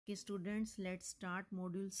Okay students, let's start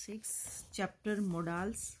module 6 chapter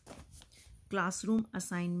modals, classroom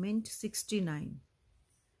assignment 69.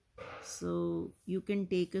 So you can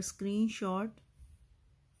take a screenshot.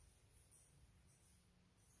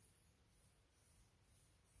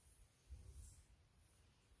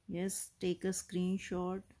 Yes, take a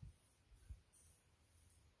screenshot.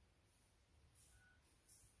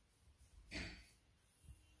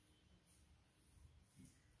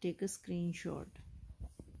 Take a screenshot.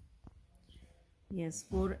 Yes,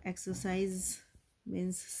 for exercise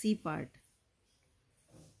means C part.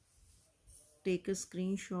 Take a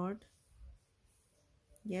screenshot.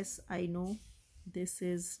 Yes, I know this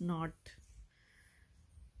is not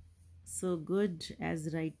so good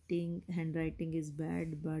as handwriting is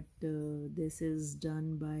bad, but this is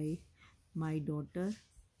done by my daughter,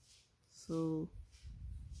 so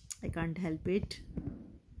I can't help it.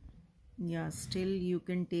 Yeah, still you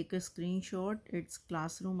can take a screenshot. It's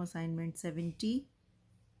classroom assignment 70.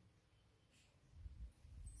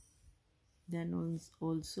 Then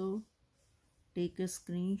also take a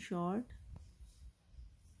screenshot.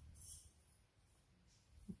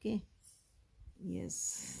 Okay,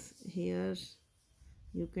 yes, here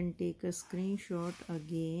you can take a screenshot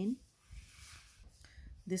again.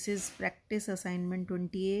 This is practice assignment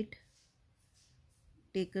 28.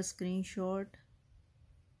 Take a screenshot.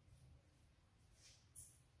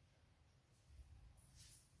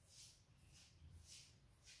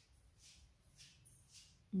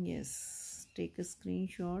 Yes, take a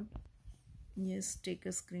screenshot. Yes, take a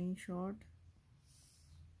screenshot.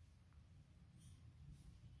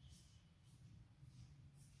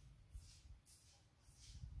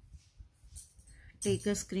 Take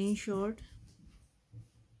a screenshot.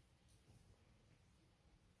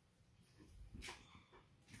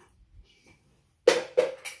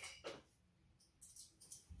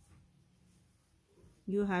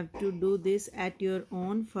 You have to do this at your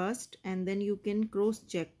own first, and then you can cross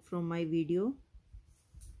check from my video.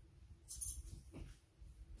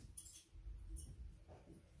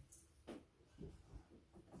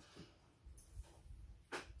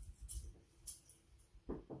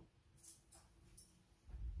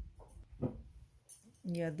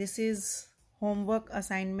 Yeah, this is homework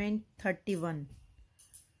assignment 31.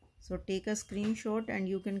 So take a screenshot and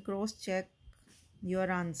you can cross check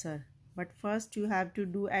your answer. But first you have to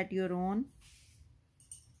do at your own.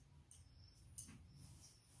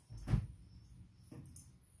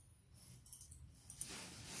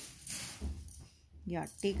 Yeah,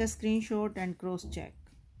 take a screenshot and cross check.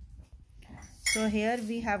 So here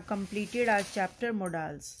we have completed our chapter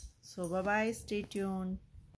modals. So bye bye, stay tuned.